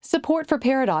Support for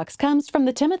Paradox comes from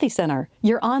the Timothy Center,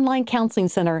 your online counseling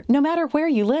center, no matter where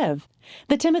you live.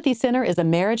 The Timothy Center is a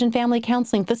marriage and family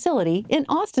counseling facility in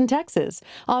Austin, Texas,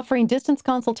 offering distance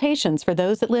consultations for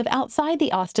those that live outside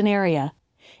the Austin area.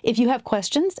 If you have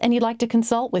questions and you'd like to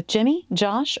consult with Jimmy,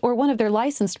 Josh, or one of their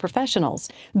licensed professionals,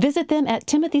 visit them at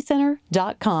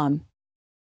timothycenter.com.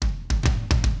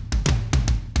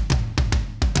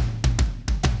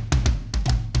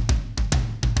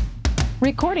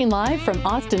 Recording live from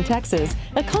Austin, Texas,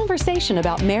 a conversation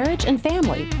about marriage and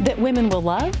family that women will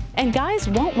love and guys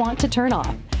won't want to turn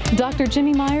off. Dr.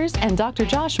 Jimmy Myers and Dr.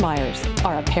 Josh Myers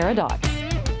are a paradox.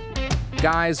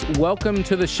 Guys, welcome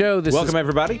to the show. Welcome,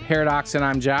 everybody. Paradox, and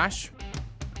I'm Josh.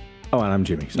 Oh, and I'm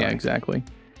Jimmy. Sorry. Yeah, exactly.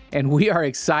 And we are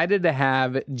excited to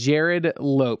have Jerrad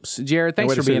Lopes. Jerrad,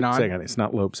 thanks for being on. Second. It's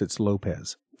not Lopes, it's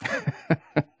Lopez.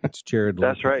 It's Jerrad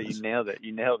Lopez. That's right. You nailed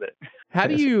it. How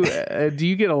do you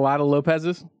get a lot of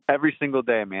Lopez's? Every single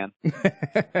day, man.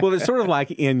 Well, it's sort of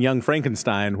like in Young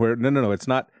Frankenstein, where no, it's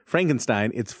not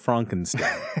Frankenstein, it's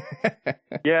Frankenstein.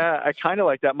 Yeah, I kind of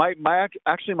like that. My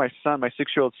son, my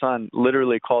 6-year-old son,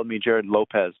 literally called me Jerrad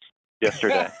Lopez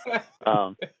yesterday.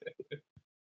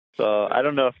 So I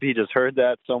don't know if he just heard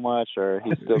that so much or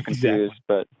he's still confused,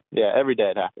 but yeah, every day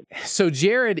it happens. So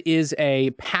Jerrad is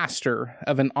a pastor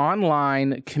of an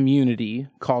online community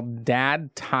called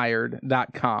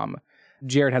dadtired.com.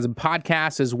 Jerrad has a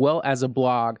podcast as well as a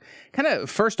blog. Kind of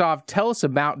first off, tell us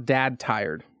about Dad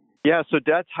Tired. Yeah, so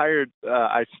Dad Tired,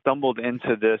 I stumbled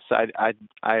into this. I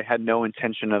had no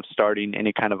intention of starting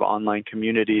any kind of online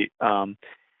community.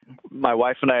 My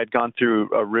wife and I had gone through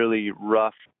a really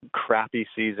rough, crappy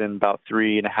season about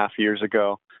 3.5 years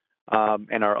ago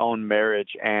in our own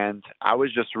marriage. And I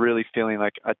was just really feeling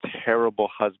like a terrible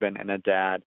husband and a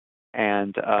dad.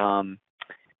 And I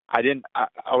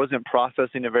wasn't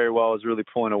processing it very well. I was really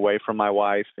pulling away from my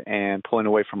wife and pulling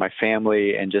away from my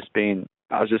family and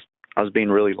I was being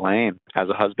really lame as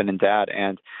a husband and dad.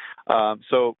 And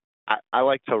so I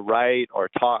like to write or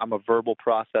talk. I'm a verbal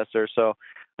processor. So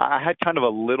I had kind of a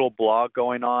little blog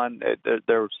going on.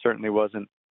 There certainly wasn't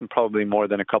probably more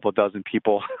than a couple dozen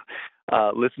people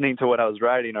listening to what I was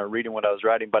writing or reading what I was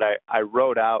writing, but I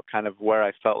wrote out kind of where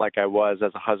I felt like I was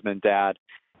as a husband and dad,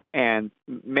 and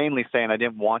mainly saying I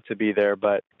didn't want to be there,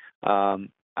 but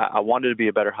I wanted to be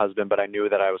a better husband, but I knew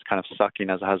that I was kind of sucking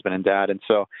as a husband and dad. And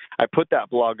so I put that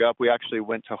blog up. We actually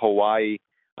went to Hawaii.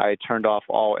 I turned off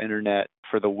all internet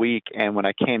for the week, and when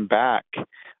I came back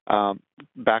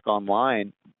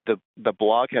online, the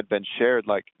blog had been shared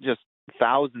like just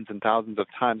thousands and thousands of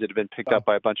times. It had been picked up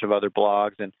by a bunch of other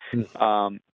blogs, and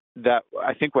that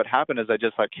I think what happened is I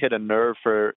just like hit a nerve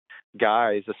for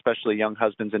guys, especially young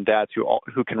husbands and dads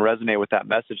who can resonate with that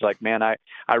message. Like, man, I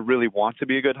really want to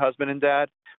be a good husband and dad,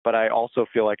 but I also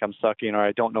feel like I'm sucking, or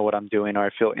I don't know what I'm doing, or I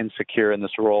feel insecure in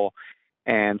this role.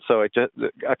 And so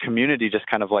a community just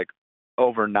kind of like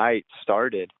overnight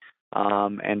started.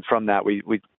 And from that, we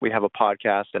have a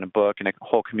podcast and a book and a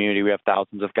whole community. We have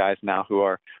thousands of guys now who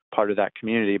are part of that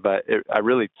community, but I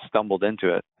really stumbled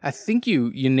into it. I think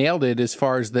you nailed it as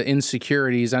far as the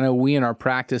insecurities. I know we in our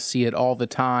practice see it all the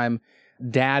time.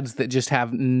 Dads that just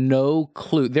have no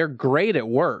clue. They're great at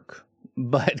work,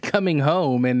 but coming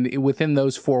home and within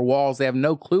those four walls, they have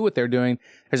no clue what they're doing.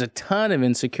 There's a ton of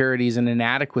insecurities and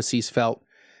inadequacies felt.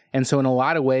 And so in a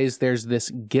lot of ways, there's this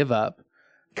give up.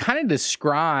 Kind of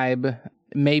describe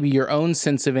maybe your own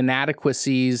sense of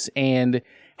inadequacies and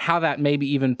how that maybe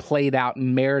even played out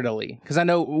maritally. Because I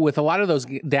know with a lot of those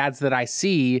dads that I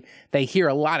see, they hear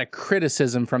a lot of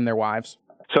criticism from their wives.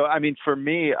 So, I mean, for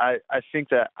me, I think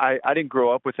that I didn't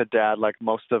grow up with a dad like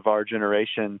most of our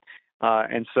generation.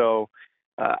 And so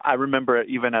I remember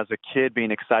even as a kid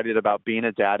being excited about being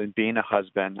a dad and being a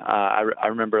husband. I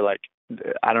remember like,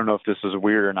 I don't know if this is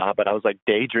weird or not, but I was like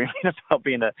daydreaming about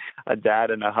being a dad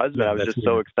and a husband. I was just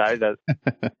so excited that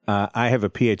I have a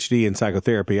PhD in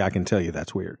psychotherapy. I can tell you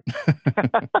that's weird.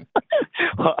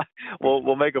 Well,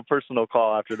 we'll make a personal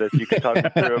call after this. You can talk me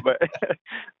through it. But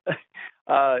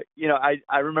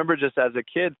I remember just as a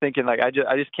kid thinking like I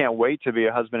just can't wait to be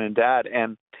a husband and dad.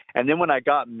 And then when I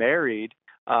got married,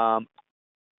 I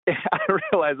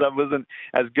realized I wasn't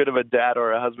as good of a dad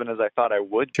or a husband as I thought I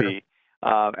would be.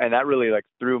 And that really like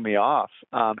threw me off.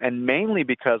 And mainly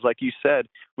because, like you said,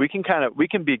 we can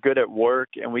be good at work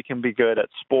and we can be good at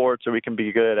sports or we can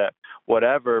be good at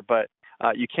whatever, but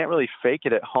you can't really fake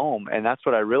it at home. And that's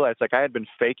what I realized. Like I had been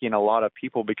faking a lot of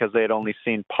people because they had only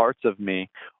seen parts of me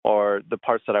or the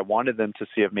parts that I wanted them to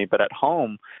see of me. But at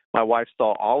home, my wife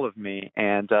saw all of me,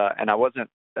 and I wasn't.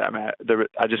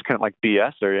 I just couldn't like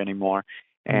BS her anymore.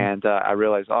 And I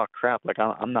realized, oh crap! Like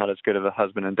I'm not as good of a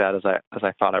husband and dad as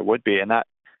I thought I would be, and that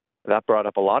that brought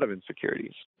up a lot of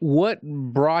insecurities. What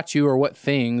brought you, or what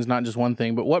things, not just one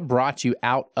thing, but what brought you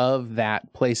out of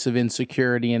that place of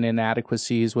insecurity and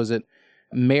inadequacies? Was it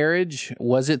marriage?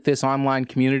 Was it this online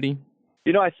community?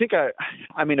 I think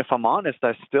I mean, if I'm honest,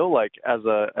 I still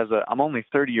I'm only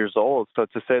 30 years old. So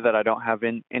to say that I don't have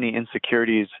any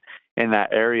insecurities in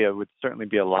that area would certainly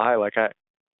be a lie. Like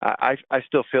I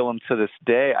still feel them to this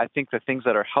day. I think the things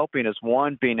that are helping is,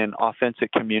 one, being an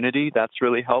authentic community. That's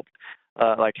really helped.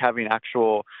 Like having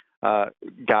actual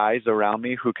guys around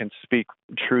me who can speak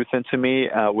truth into me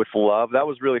with love. That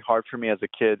was really hard for me as a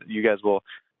kid. You guys will,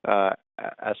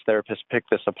 as therapists, pick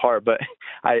this apart. But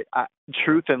I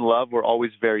truth and love were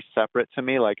always very separate to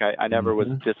me. Like I never was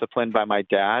disciplined by my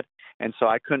dad. And so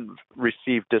I couldn't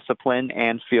receive discipline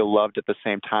and feel loved at the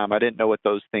same time. I didn't know what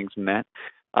those things meant.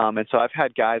 And so I've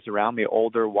had guys around me,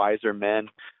 older, wiser men,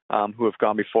 who have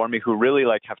gone before me, who really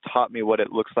have taught me what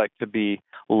it looks like to be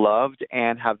loved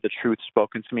and have the truth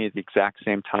spoken to me at the exact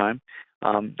same time.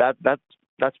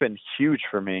 That's been huge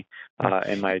for me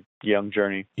in my young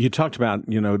journey. You talked about,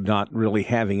 not really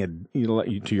having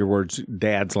to your words,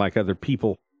 dads like other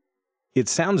people. It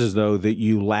sounds as though that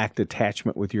you lacked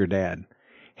attachment with your dad.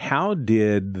 How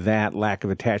did that lack of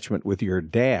attachment with your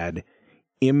dad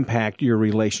impact your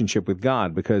relationship with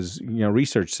God? Because,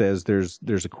 research says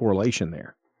there's a correlation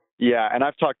there. Yeah, and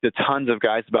I've talked to tons of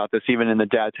guys about this, even in the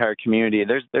dad tired community.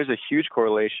 There's a huge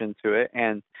correlation to it.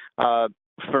 And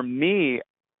for me,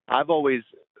 I've always,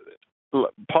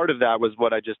 part of that was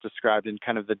what I just described in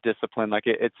kind of the discipline. Like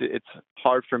it's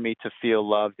hard for me to feel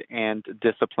loved and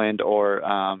disciplined, or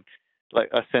like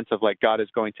a sense of like God is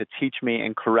going to teach me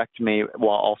and correct me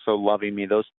while also loving me.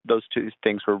 Those two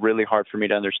things were really hard for me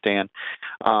to understand.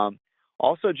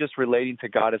 Also, just relating to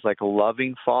God as like a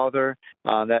loving father,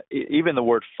 that even the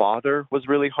word father was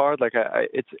really hard. Like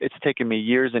it's taken me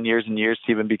years and years and years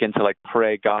to even begin to like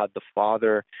pray God the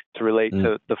Father, to relate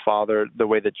to the Father the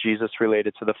way that Jesus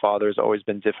related to the Father has always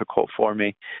been difficult for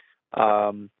me.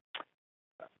 I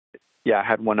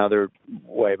had one other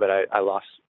way, but I lost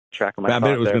track of my thought. I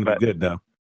bet it was going to be good, though.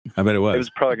 I bet it was. It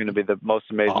was probably going to be the most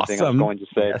amazing thing I was going to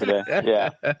say today.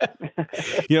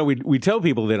 Yeah. We tell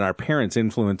people that our parents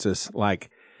influence us. Like,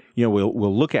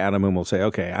 we'll look at them and we'll say,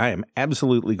 okay, I am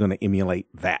absolutely going to emulate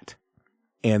that.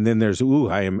 And then there's,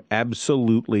 I am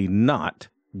absolutely not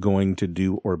going to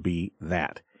do or be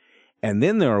that. And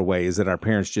then there are ways that our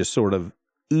parents just sort of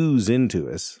ooze into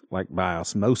us, like by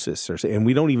osmosis, and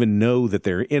we don't even know that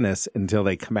they're in us until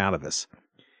they come out of us.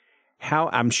 How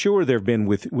I'm sure there have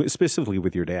been specifically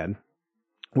with your dad,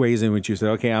 ways in which you said,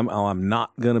 okay, I'm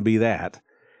not going to be that.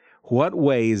 What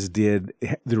ways did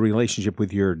the relationship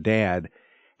with your dad,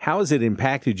 how has it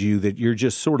impacted you that you're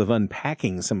just sort of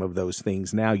unpacking some of those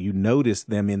things now? You notice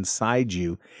them inside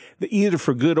you, either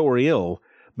for good or ill,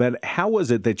 but how was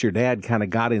it that your dad kind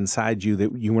of got inside you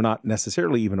that you were not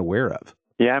necessarily even aware of?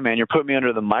 Yeah, man, you're putting me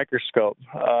under the microscope.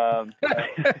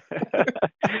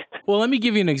 Well, let me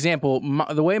give you an example.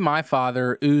 The way my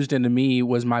father oozed into me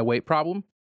was my weight problem.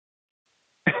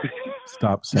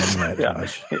 Stop saying that,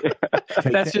 Josh.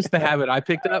 That's just the habit I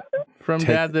picked up from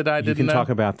Dad that I didn't know. You can talk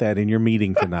about that in your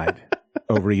meeting tonight,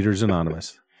 Overeaters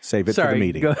Anonymous. Save it for the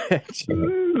meeting. Go ahead.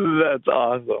 That's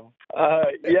awesome.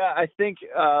 I think,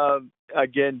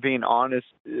 again, being honest,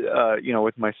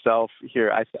 with myself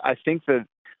here, I think that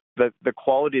the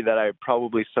quality that I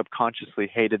probably subconsciously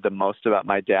hated the most about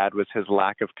my dad was his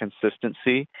lack of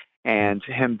consistency and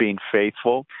him being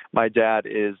faithful. My dad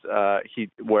is,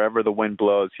 wherever the wind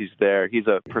blows, he's there. He's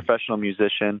a professional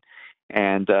musician,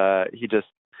 and he just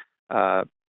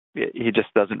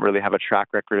doesn't really have a track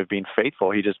record of being faithful.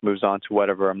 He just moves on to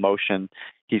whatever emotion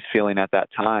he's feeling at that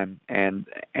time. And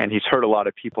he's hurt a lot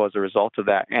of people as a result of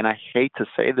that. And I hate to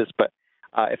say this, but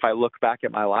if I look back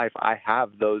at my life, I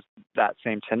have that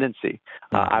same tendency.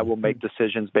 I will make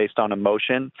decisions based on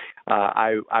emotion.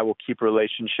 I will keep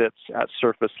relationships at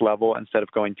surface level instead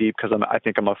of going deep because I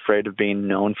think I'm afraid of being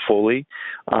known fully.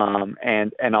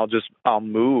 And I'll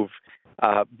move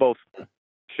both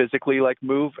physically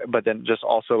move, but then just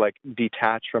also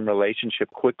detach from relationship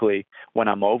quickly when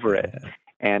I'm over it.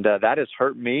 And that has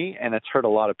hurt me, and it's hurt a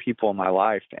lot of people in my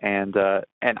life. And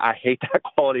I hate that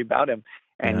quality about him.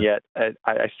 And yet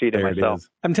I see it in myself.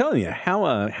 I'm telling you,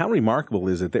 how remarkable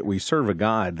is it that we serve a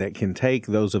God that can take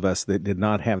those of us that did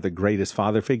not have the greatest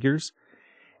father figures,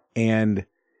 and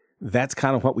that's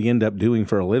kind of what we end up doing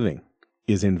for a living,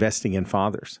 is investing in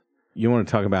fathers. You want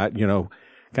to talk about,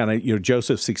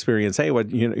 Joseph's experience. Hey,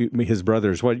 his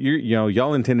brothers,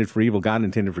 y'all intended for evil, God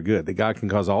intended for good, that God can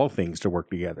cause all things to work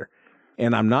together.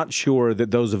 And I'm not sure that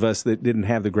those of us that didn't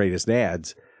have the greatest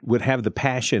dads would have the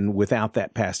passion without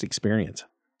that past experience.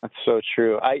 That's so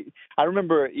true. I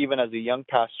remember even as a young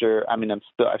pastor, I mean,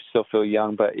 I still feel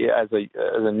young, but as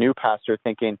a new pastor,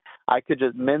 thinking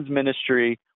men's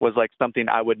ministry was like something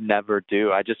I would never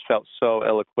do. I just felt so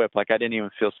ill-equipped. Like I didn't even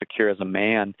feel secure as a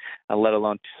man, let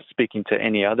alone speaking to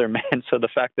any other man. So the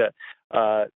fact that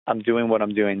I'm doing what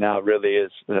I'm doing now really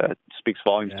speaks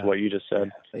volumes to what you just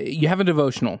said. You have a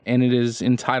devotional, and it is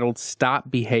entitled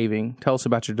 "Stop Behaving." Tell us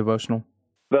about your devotional.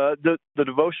 The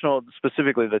devotional,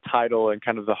 specifically the title and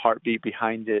kind of the heartbeat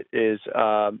behind it, is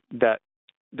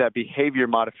that behavior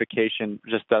modification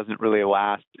just doesn't really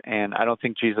last. And I don't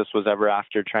think Jesus was ever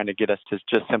after trying to get us to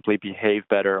just simply behave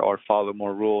better or follow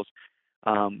more rules.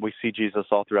 We see Jesus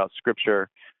all throughout Scripture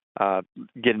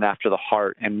getting after the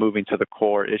heart and moving to the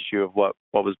core issue of what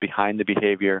was behind the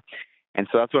behavior. And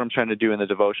so that's what I'm trying to do in the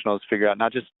devotional, is figure out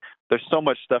not just, there's so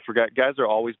much stuff for guys are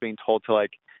always being told to,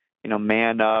 like,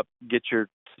 man up, get your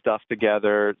stuff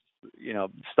together,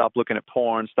 stop looking at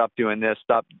porn, stop doing this,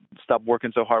 stop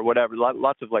working so hard, whatever.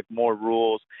 Lots of like more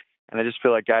rules. And I just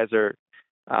feel like guys are,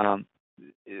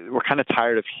 we're kind of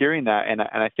tired of hearing that. And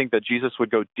I think that Jesus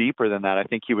would go deeper than that. I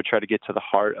think he would try to get to the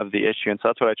heart of the issue. And so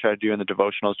that's what I try to do in the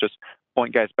devotional, is just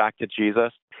point guys back to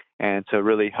Jesus and to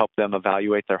really help them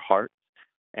evaluate their heart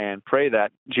and pray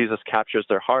that Jesus captures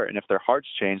their heart. And if their hearts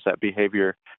change, that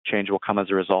behavior change will come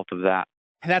as a result of that.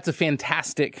 That's a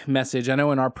fantastic message. I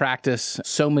know in our practice,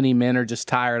 so many men are just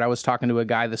tired. I was talking to a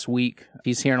guy this week.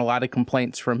 He's hearing a lot of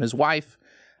complaints from his wife.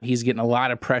 He's getting a lot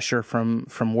of pressure from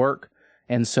work.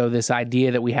 And so this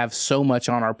idea that we have so much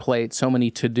on our plate, so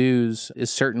many to-dos, is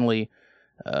certainly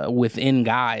within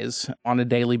guys on a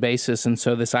daily basis. And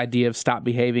so this idea of stop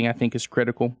behaving, I think, is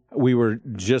critical. We were,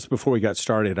 just before we got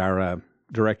started, our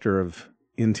director of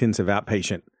intensive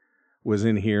outpatient was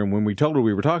in here, and when we told her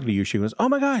we were talking to you, she goes, "Oh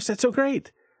my gosh, that's so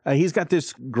great. He's got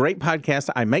this great podcast.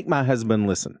 I make my husband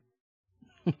listen."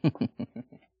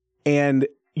 And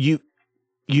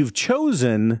you've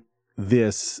chosen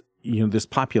this, this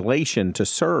population to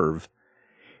serve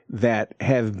that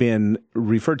have been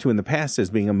referred to in the past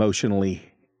as being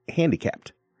emotionally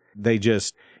handicapped. They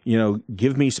just,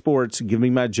 give me sports, give me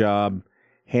my job,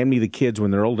 hand me the kids when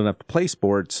they're old enough to play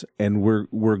sports, and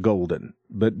we're golden.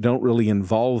 But don't really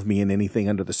involve me in anything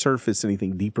under the surface,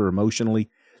 anything deeper emotionally.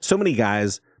 So many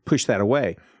guys push that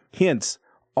away. Hence,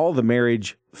 all the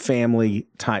marriage, family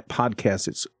type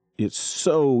podcasts, it's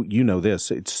so,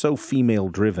 it's so female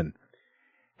driven.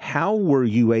 How were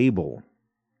you able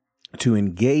to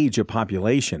engage a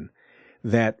population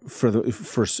that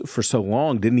for so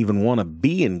long didn't even want to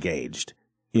be engaged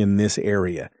in this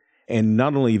area? And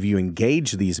not only have you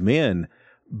engaged these men,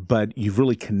 but you've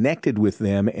really connected with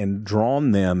them and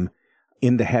drawn them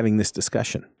into having this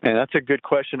discussion? And that's a good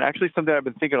question. Actually, something I've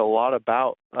been thinking a lot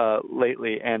about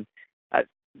lately. And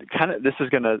this is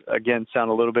going to, again, sound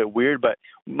a little bit weird, but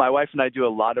my wife and I do a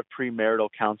lot of premarital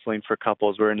counseling for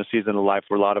couples. We're in a season of life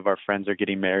where a lot of our friends are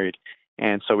getting married.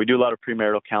 And so we do a lot of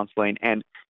premarital counseling. And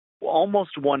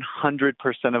almost 100%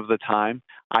 of the time,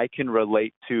 I can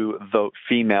relate to the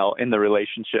female in the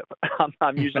relationship.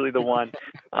 I'm usually the one.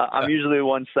 I'm usually the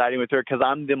one siding with her because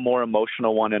I'm the more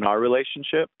emotional one in our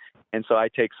relationship, and so I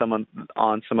take someone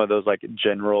on some of those like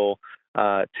general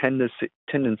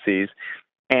tendencies.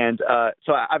 And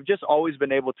so I've just always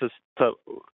been able to.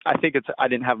 I think I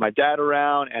didn't have my dad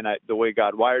around, and the way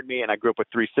God wired me, and I grew up with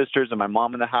 3 sisters and my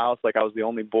mom in the house. Like I was the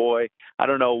only boy. I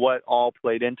don't know what all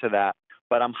played into that.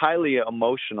 But I'm highly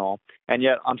emotional, and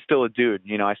yet I'm still a dude.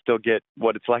 I still get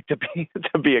what it's like to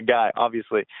be a guy,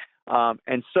 obviously.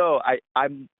 And so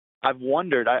I've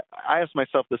wondered. I asked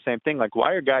myself the same thing, like,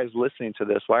 why are guys listening to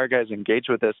this? Why are guys engaged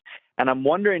with this? And I'm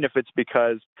wondering if it's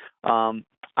because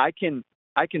I can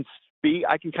speak.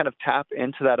 I can kind of tap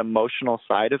into that emotional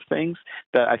side of things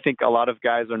that I think a lot of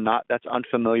guys are not. That's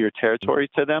unfamiliar territory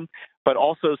to them. But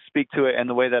also speak to it in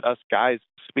the way that us guys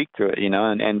speak to it,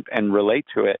 and relate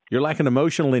to it. You're like an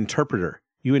emotional interpreter.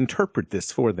 You interpret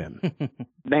this for them.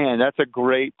 Man, that's a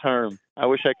great term. I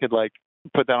wish I could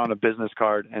put that on a business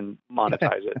card and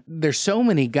monetize it. There's so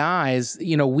many guys,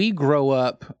 we grow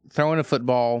up throwing a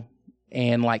football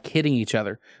and hitting each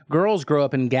other. Girls grow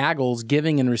up in gaggles,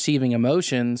 giving and receiving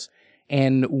emotions.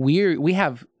 And we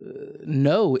have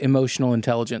no emotional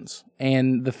intelligence.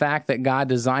 And the fact that God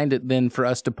designed it then for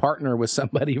us to partner with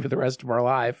somebody for the rest of our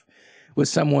life, with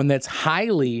someone that's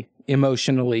highly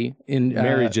emotionally in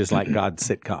marriage is like God's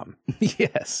sitcom.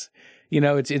 Yes.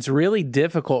 It's really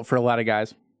difficult for a lot of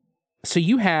guys. So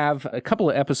you have a couple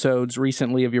of episodes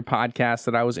recently of your podcast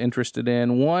that I was interested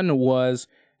in. One was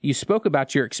you spoke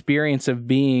about your experience of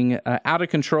being out of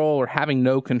control or having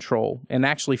no control and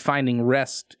actually finding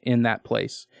rest in that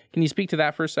place. Can you speak to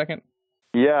that for a second?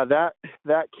 Yeah,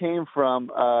 that came from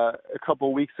a couple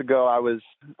of weeks ago.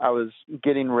 I was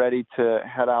getting ready to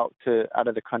head out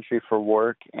of the country for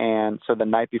work, and so the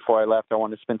night before I left, I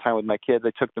wanted to spend time with my kids.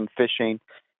 I took them fishing,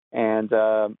 and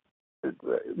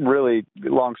really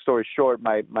long story short,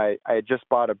 I had just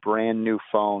bought a brand new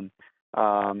phone,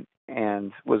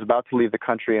 and was about to leave the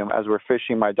country. And as we're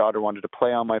fishing, my daughter wanted to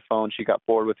play on my phone. She got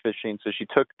bored with fishing, so she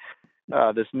took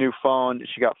this new phone.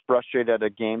 She got frustrated at a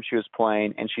game she was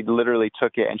playing, and she literally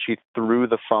took it and she threw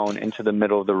the phone into the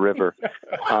middle of the river.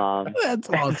 That's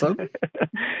awesome.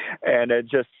 And it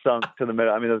just sunk to the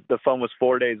middle. I mean, the phone was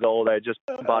 4 days old. I just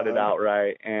bought it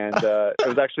outright. And it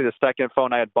was actually the second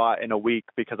phone I had bought in a week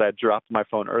because I had dropped my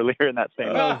phone earlier in that same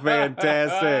Oh,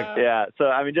 fantastic. Yeah. So,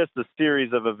 I mean, just a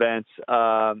series of events.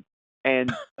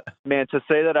 And man, to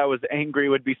say that I was angry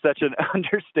would be such an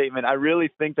understatement. I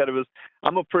really think that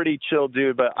I'm a pretty chill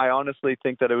dude, but I honestly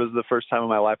think that it was the first time in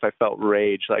my life I felt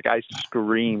rage. Like I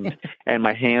screamed and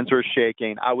my hands were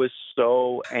shaking. I was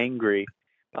so angry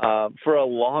for a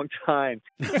long time.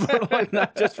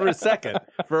 Not just for a second,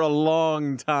 for a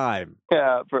long time.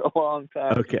 Yeah, for a long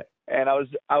time. Okay. And I was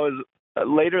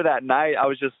later that night, I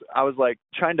was like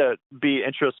trying to be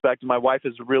introspective. My wife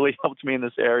has really helped me in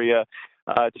this area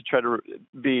to try to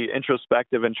be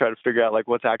introspective and try to figure out like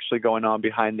what's actually going on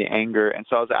behind the anger. And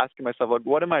so I was asking myself, like,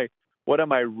 what am I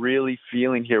really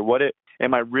feeling here?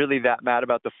 Am I really that mad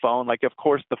about the phone? Like, of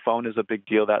course the phone is a big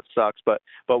deal. That sucks. But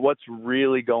what's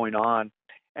really going on?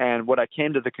 And what I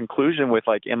came to the conclusion with,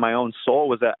 like, in my own soul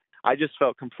was that I just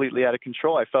felt completely out of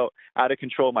control. I felt out of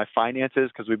control of my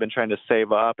finances because we've been trying to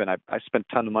save up, and I spent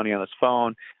a ton of money on this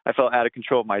phone. I felt out of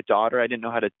control of my daughter. I didn't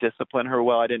know how to discipline her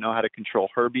well. I didn't know how to control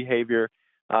her behavior.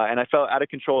 And I felt out of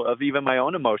control of even my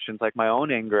own emotions, like my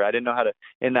own anger. I didn't know how to,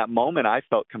 in that moment, I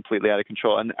felt completely out of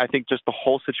control. And I think just the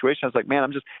whole situation, I was like, man,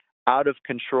 I'm just out of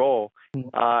control.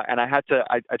 And I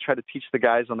try to teach the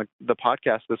guys on the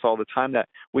podcast this all the time, that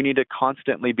we need to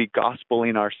constantly be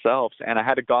gospeling ourselves. And I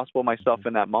had to gospel myself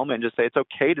in that moment and just say, it's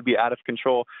okay to be out of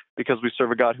control because we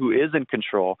serve a God who is in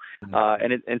control.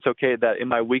 And it's okay that in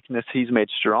my weakness, he's made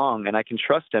strong, and I can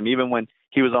trust him. Even when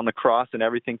he was on the cross and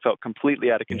everything felt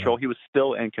completely out of control, he was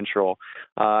still in control.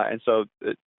 And so,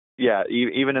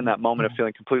 even in that moment of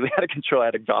feeling completely out of control, I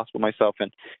had to gospel myself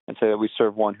and say that we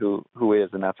serve one who is,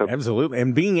 and that's okay. Absolutely.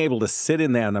 And being able to sit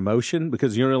in that emotion,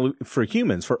 because for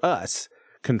humans, for us,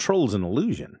 control's an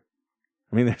illusion.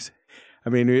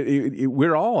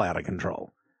 We're all out of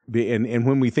control. And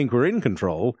when we think we're in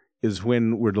control is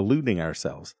when we're deluding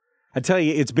ourselves. I tell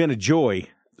you, it's been a joy,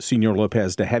 Senor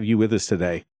Lopez, to have you with us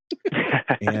today.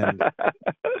 And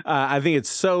I think it's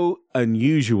so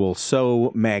unusual,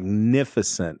 so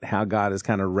magnificent how God has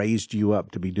kind of raised you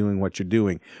up to be doing what you're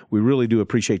doing. We really do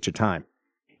appreciate your time.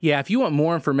 Yeah, if you want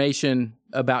more information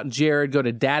about Jerrad, go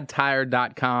to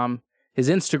dadtired.com. His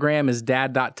Instagram is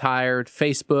dad.tired,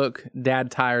 Facebook,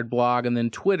 Dad Tired Blog, and then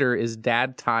Twitter is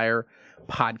Dad Tire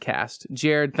Podcast.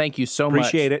 Jerrad, thank you so much.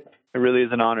 Appreciate it. It really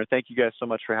is an honor. Thank you guys so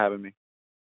much for having me.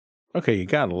 Okay, you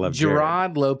gotta love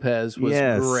Jerrad Lopez was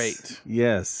great.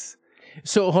 Yes.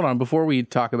 So hold on, before we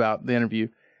talk about the interview.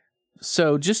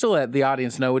 So just to let the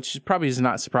audience know, which probably is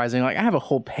not surprising, like I have a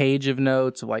whole page of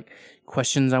notes of like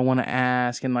questions I want to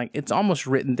ask, and like it's almost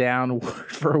written down word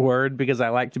for word because I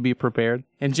like to be prepared.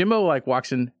 And Jimbo like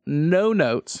walks in, no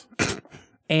notes.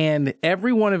 And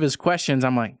every one of his questions,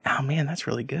 I'm like, oh man, that's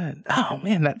really good. Oh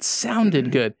man, that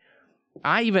sounded good.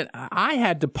 I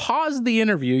had to pause the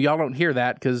interview. Y'all don't hear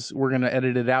that because we're going to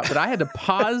edit it out, but I had to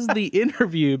pause the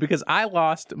interview because I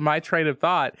lost my train of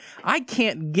thought. I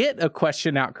can't get a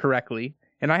question out correctly,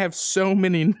 and I have so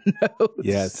many notes.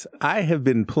 Yes, I have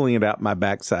been pulling it out my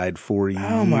backside for years.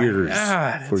 Oh my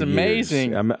God, it's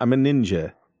amazing. I'm a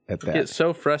ninja at that. I get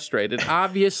so frustrated.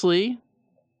 Obviously,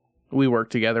 we work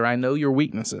together. I know your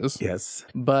weaknesses. Yes.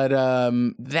 But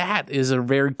that is a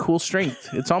very cool strength.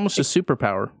 It's almost a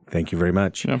superpower. Thank you very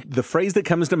much. Yeah. The phrase that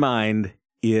comes to mind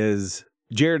is,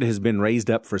 Jerrad has been raised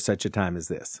up for such a time as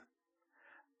this.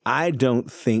 I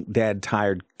don't think Dad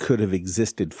Tired could have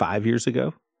existed 5 years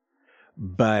ago.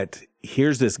 But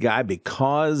here's this guy,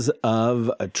 because of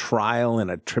a trial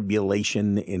and a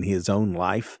tribulation in his own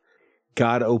life,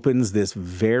 God opens this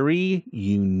very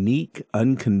unique,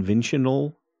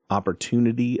 unconventional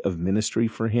opportunity of ministry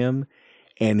for him,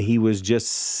 and he was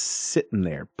just sitting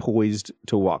there poised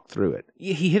to walk through it.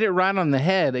 He hit it right on the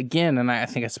head again, and I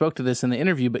think I spoke to this in the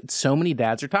interview, but so many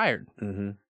dads are tired.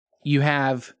 Mm-hmm.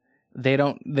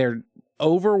 They're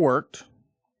overworked,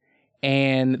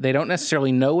 and they don't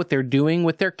necessarily know what they're doing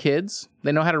with their kids.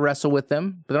 They know how to wrestle with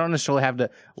them, but they don't necessarily have to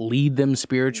lead them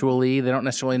spiritually. They don't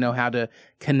necessarily know how to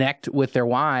connect with their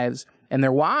wives. And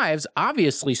their wives,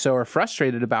 obviously so, are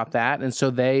frustrated about that. And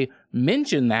so they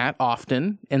mention that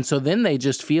often. And so then they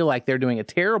just feel like they're doing a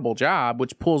terrible job,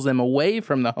 which pulls them away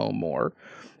from the home more.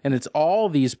 And it's all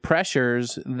these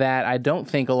pressures that I don't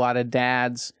think a lot of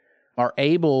dads are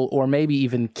able or maybe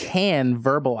even can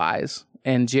verbalize.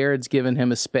 And Jerrad's given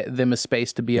him them a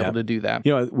space to be able to do that.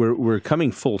 We're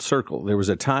coming full circle. There was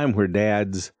a time where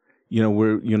dads,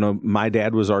 my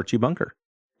dad was Archie Bunker.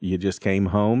 You just came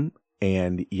home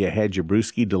and you had your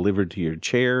brewski delivered to your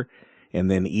chair, and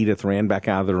then Edith ran back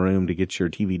out of the room to get your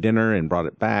TV dinner and brought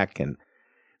it back. And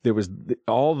there was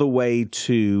all the way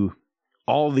to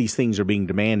all these things are being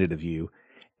demanded of you.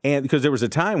 And because there was a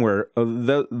time where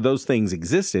those things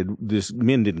existed,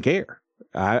 men didn't care.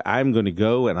 I'm going to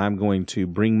go and I'm going to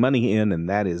bring money in, and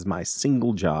that is my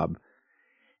single job.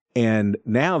 And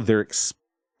now they're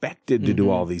expected to do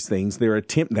all these things.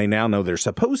 They now know they're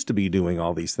supposed to be doing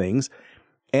all these things.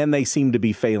 And they seem to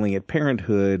be failing at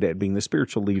parenthood, at being the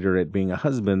spiritual leader, at being a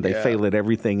husband. They fail at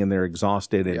everything, and they're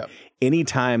exhausted. And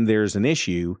anytime there's an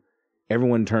issue,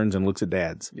 everyone turns and looks at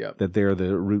dads, that they're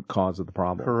the root cause of the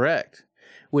problem. Correct.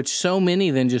 Which so many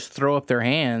then just throw up their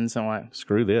hands and like,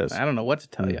 screw this. I don't know what to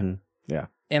tell you. Yeah.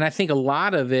 And I think a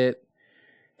lot of it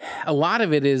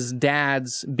is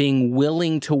dads being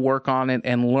willing to work on it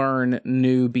and learn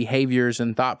new behaviors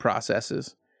and thought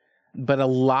processes. But a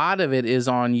lot of it is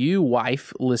on you,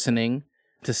 wife, listening,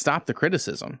 to stop the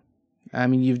criticism. I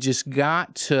mean, you've just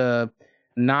got to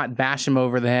not bash him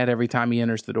over the head every time he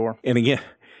enters the door. And again,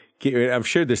 I've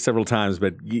shared this several times,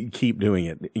 but keep doing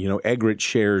it. Eggert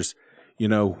shares,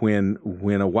 when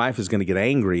a wife is going to get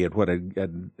angry at what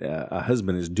a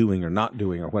husband is doing or not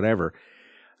doing or whatever,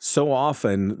 so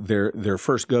often their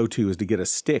first go-to is to get a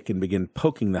stick and begin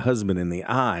poking the husband in the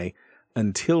eye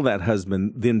until that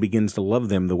husband then begins to love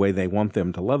them the way they want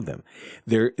them to love them.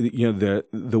 The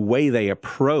way they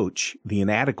approach the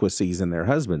inadequacies in their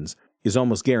husbands is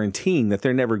almost guaranteeing that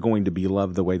they're never going to be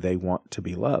loved the way they want to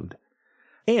be loved.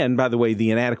 And by the way,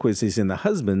 the inadequacies in the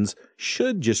husbands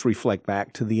should just reflect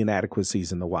back to the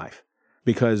inadequacies in the wife.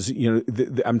 Because,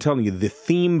 I'm telling you, the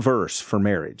theme verse for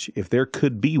marriage, if there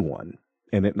could be one,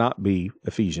 and it not be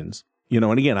Ephesians,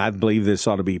 and again, I believe this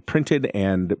ought to be printed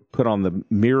and put on the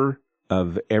mirror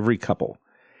of every couple.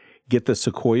 Get the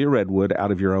sequoia redwood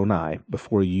out of your own eye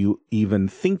before you even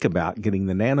think about getting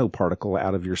the nanoparticle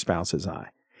out of your spouse's eye.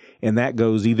 And that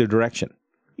goes either direction.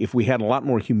 If we had a lot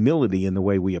more humility in the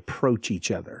way we approach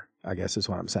each other, I guess is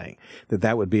what I'm saying,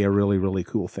 that would be a really, really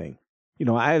cool thing.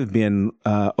 I've been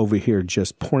over here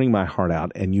just pouring my heart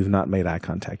out, and you've not made eye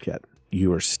contact yet.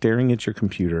 You are staring at your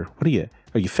computer. Are you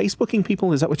Facebooking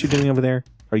people? Is that what you're doing over there?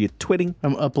 Are you twitting?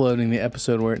 I'm uploading the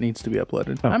episode where it needs to be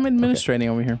uploaded. Oh, I'm administrating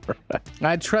over here.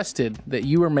 I trusted that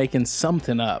you were making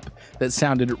something up that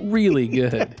sounded really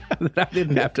good that I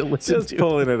didn't have to listen Just to.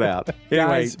 pulling it out. Anyway,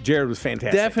 Guys, Jerrad was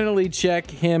fantastic. Definitely check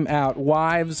him out.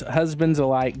 Wives, husbands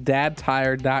alike,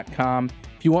 dadtired.com.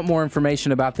 If you want more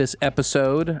information about this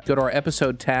episode, go to our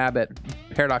episode tab at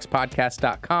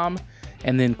paradoxpodcast.com.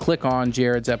 and then click on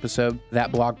Jerrad's episode,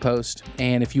 that blog post.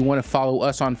 And if you want to follow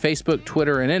us on Facebook,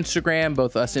 Twitter, and Instagram,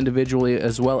 both us individually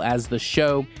as well as the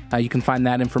show, you can find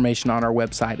that information on our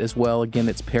website as well. Again,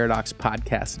 it's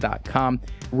paradoxpodcast.com.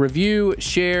 Review,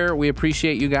 share. We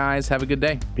appreciate you guys. Have a good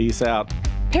day. Peace out.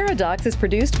 Paradox is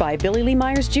produced by Billy Lee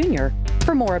Myers Jr.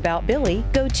 For more about Billy,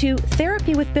 go to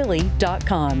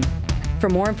therapywithbilly.com. For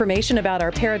more information about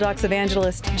our Paradox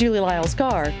evangelist, Julie Lyles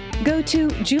Carr, go to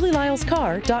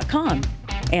julielylescarr.com.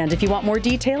 And if you want more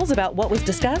details about what was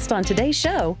discussed on today's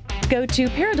show, go to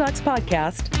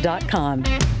paradoxpodcast.com.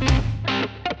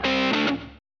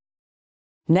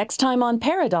 Next time on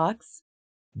Paradox.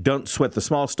 Don't sweat the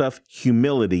small stuff.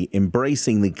 Humility,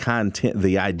 embracing the content,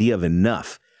 the idea of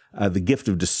enough, the gift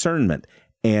of discernment,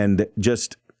 and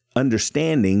just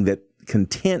understanding that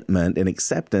contentment and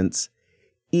acceptance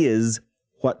is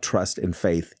what trust and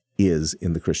faith is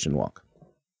in the Christian walk.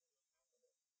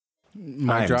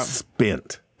 I'm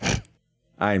spent.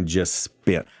 I'm just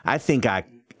spent. I think I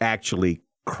actually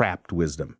crapped wisdom.